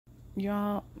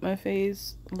Y'all, my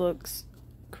face looks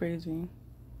crazy.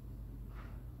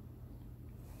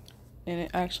 And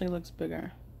it actually looks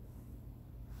bigger.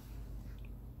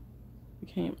 It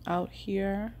came out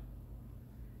here.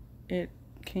 It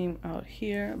came out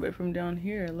here. But from down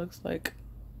here, it looks like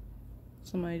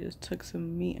somebody just took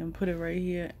some meat and put it right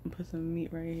here and put some meat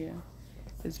right here.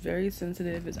 It's very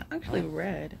sensitive. It's actually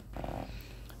red.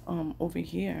 Over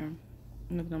here.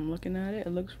 And if I'm looking at it, it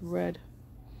looks red.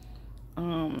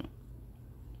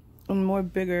 And more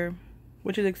bigger,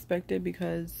 which is expected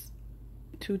because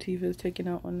 2 teeth is taken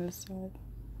out on this side.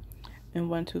 And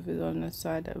 1 tooth is on this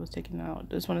side that was taken out.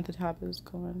 This one at the top is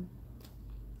gone.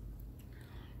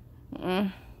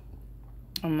 I'm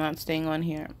not staying on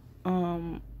here.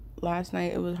 Last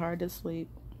night it was hard to sleep.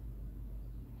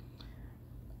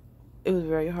 It was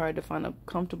very hard to find a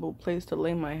comfortable place to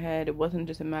lay my head. It wasn't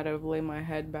just a matter of lay my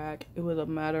head back. It was a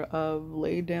matter of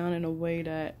lay down in a way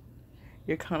that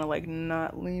you're kind of like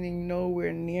not leaning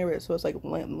nowhere near it. So it's like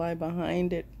lie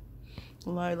behind it.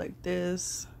 Lie like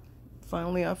this.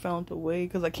 Finally, I found a way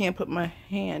because I can't put my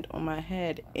hand on my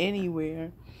head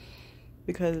anywhere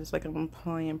because it's like I'm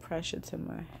applying pressure to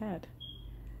my head.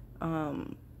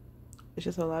 It's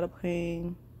just a lot of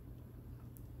pain.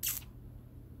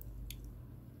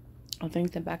 I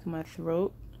think the back of my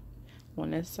throat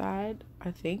on this side,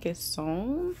 I think it's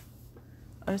sewn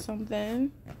or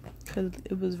something because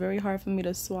it was very hard for me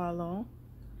to swallow.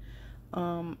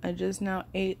 I just now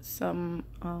ate some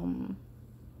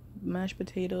mashed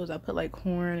potatoes. I put like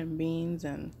corn and beans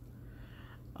and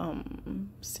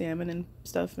salmon and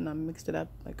stuff, and I mixed it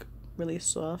up like really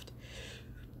soft.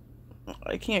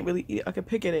 I can't really eat it. I could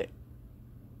pick at it.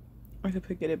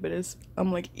 But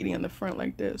I'm like eating on the front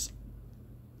like this.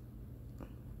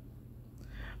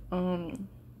 I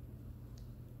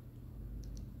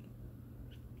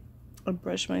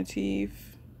brushed my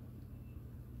teeth.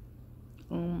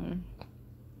 And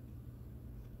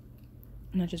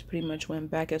I just pretty much went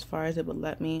back as far as it would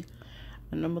let me.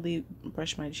 I normally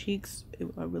brush my cheeks.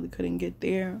 I really couldn't get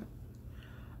there.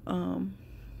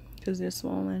 Because they're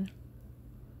swollen.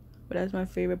 But that's my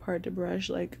favorite part to brush.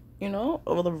 Like, you know,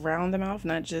 all around the mouth,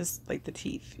 not just like the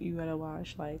teeth. You gotta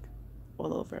wash like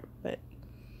all over. But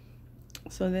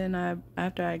so then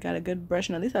after I got a good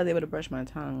brushing, at least I was able to brush my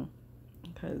tongue.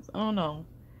 Because, I don't know.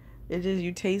 It just,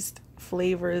 you taste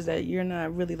flavors that you're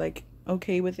not really like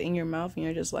okay with in your mouth. And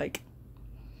you're just like,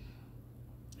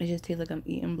 it just tastes like I'm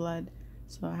eating blood.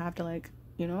 So I have to like,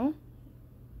 you know,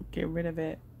 get rid of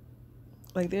it.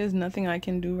 Like there's nothing I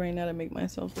can do right now to make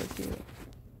myself look cute.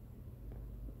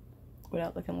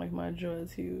 Without looking like my jaw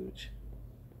is huge.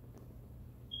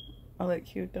 I look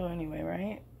cute though anyway,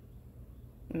 right?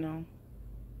 No.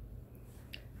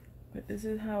 But this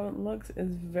is how it looks.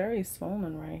 It's very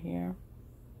swollen right here.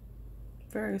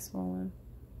 Very swollen.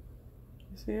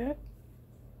 You see it?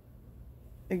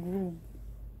 It grew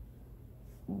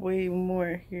way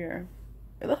more here.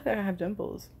 It looks like I have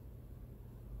dimples.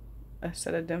 A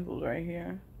set of dimples right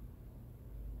here.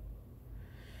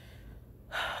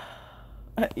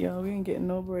 Yo, we ain't getting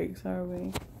no breaks, are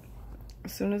we?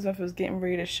 As soon as I was getting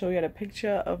ready to show you the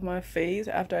picture of my face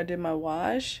after I did my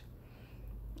wash,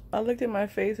 I looked at my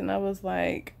face and I was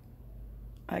like,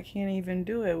 I can't even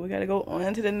do it. We gotta go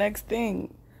on to the next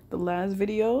thing. The last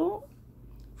video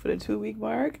for the 2-week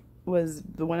mark was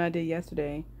the one I did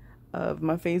yesterday of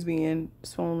my face being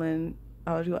swollen.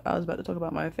 I was about to talk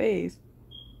about my face,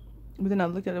 but then I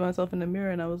looked at myself in the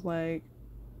mirror and I was like,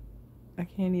 I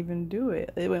can't even do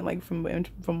it. It went like from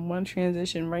one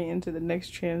transition right into the next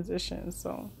transition.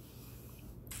 So,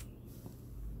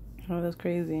 oh, that's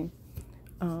crazy.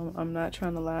 I'm not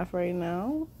trying to laugh right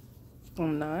now.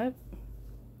 I'm not.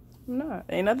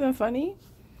 Ain't nothing funny.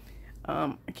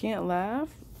 I can't laugh.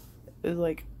 It's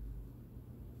like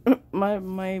my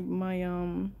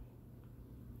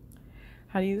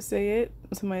how do you say it?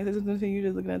 Somebody says something to you,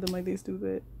 just looking at them like they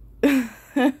stupid.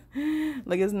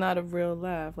 Like it's not a real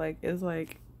laugh. Like it's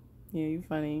like, yeah, you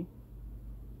funny.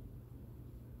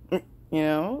 You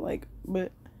know, like,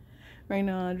 but right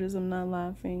now I'm not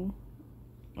laughing.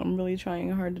 I'm really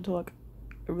trying hard to talk.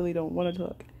 I really don't want to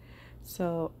talk.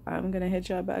 So I'm gonna hit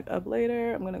y'all back up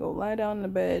later. I'm gonna go lie down in the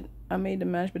bed. I made the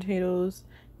mashed potatoes.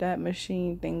 That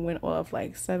machine thing went off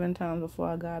like 7 times before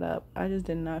I got up. I just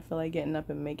did not feel like getting up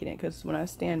and making it, because when I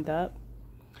stand up,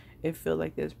 it feels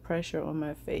like there's pressure on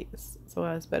my face. So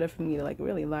it's better for me to like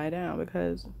really lie down,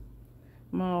 because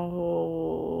my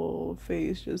whole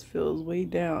face just feels way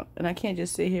down. And I can't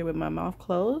just sit here with my mouth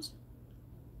closed.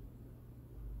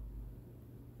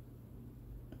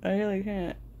 I really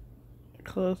can't.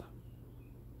 Close.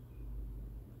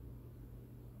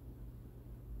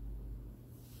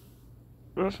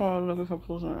 That's how I'm looking for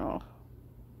closing it off.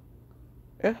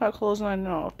 If I close mine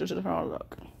off, this is how I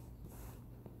look.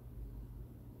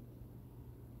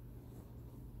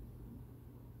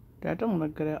 That don't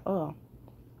look good at all.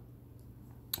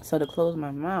 So to close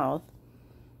my mouth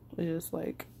was just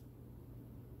like,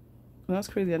 that's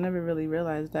crazy. I never really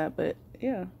realized that, but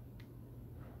yeah.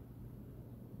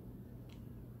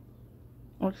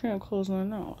 I can't close my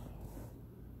mouth.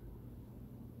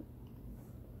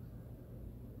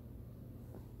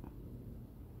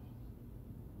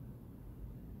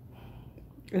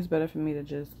 It's better for me to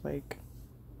just like,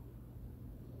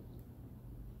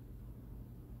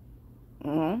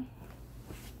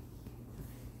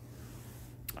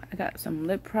 I got some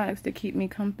lip products to keep me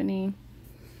company.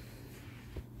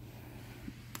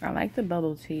 I like the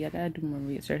bubble tea. I gotta do more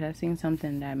research. I seen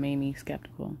something that made me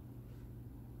skeptical.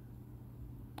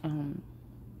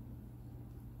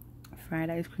 Fried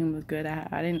ice cream was good.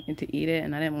 I didn't get to eat it,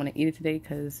 and I didn't want to eat it today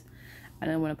because I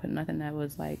didn't want to put nothing that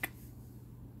was like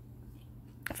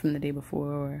from the day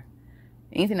before or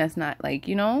anything that's not like,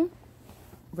 you know,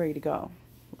 ready to go.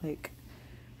 Like,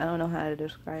 I don't know how to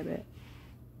describe it.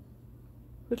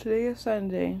 But today is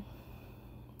Sunday.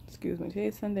 Excuse me. Today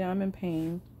is Sunday. I'm in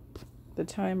pain. The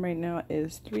time right now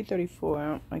is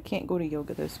 3:34. I can't go to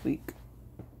yoga this week.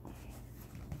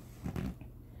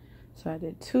 So I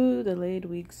did 2 delayed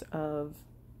weeks of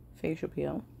facial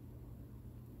peel.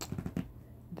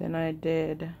 Then I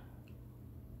did,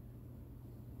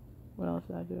 what else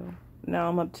did I do? Now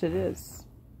I'm up to this.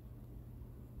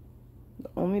 The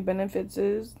only benefits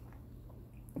is,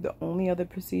 the only other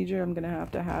procedure I'm going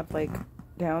to have like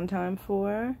downtime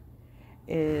for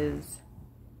is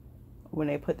when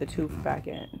they put the tooth back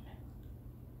in.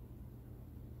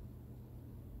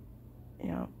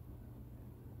 Yeah.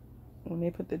 When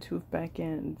they put the tooth back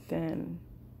in, then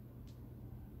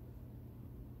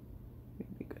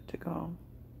we'd be good to go.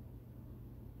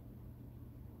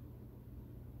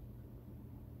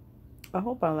 I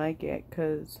hope I like it,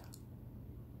 because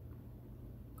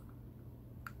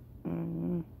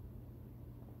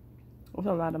it's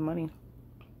a lot of money.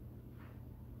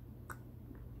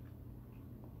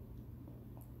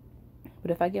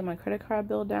 But if I get my credit card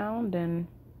bill down, then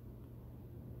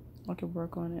I could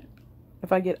work on it.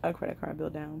 If I get a credit card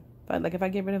bill down. If I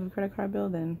get rid of a credit card bill,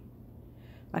 then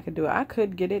I could do it. I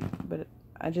could get it, but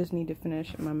I just need to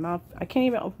finish my mouth. I can't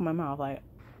even open my mouth. Like,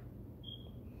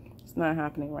 it's not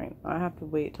happening right now. I have to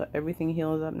wait till everything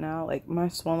heals up now. Like, my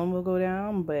swelling will go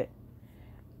down, but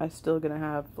I'm still gonna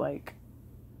have, like,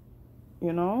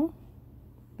 you know,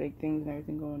 big things and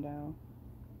everything going down.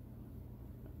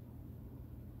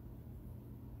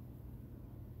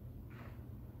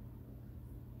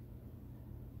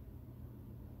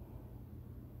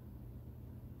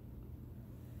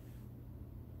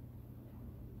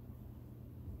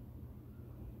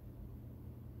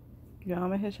 Yeah, I'm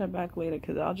gonna hit you back later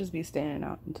because I'll just be staring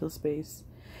out into space.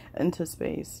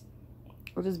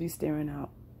 I'll just be staring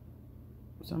out.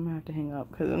 So I'm gonna have to hang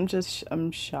up because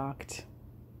I'm shocked.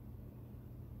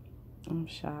 I'm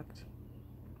shocked.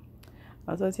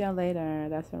 I'll talk to y'all later.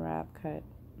 That's a wrap. Cut.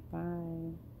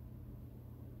 Bye.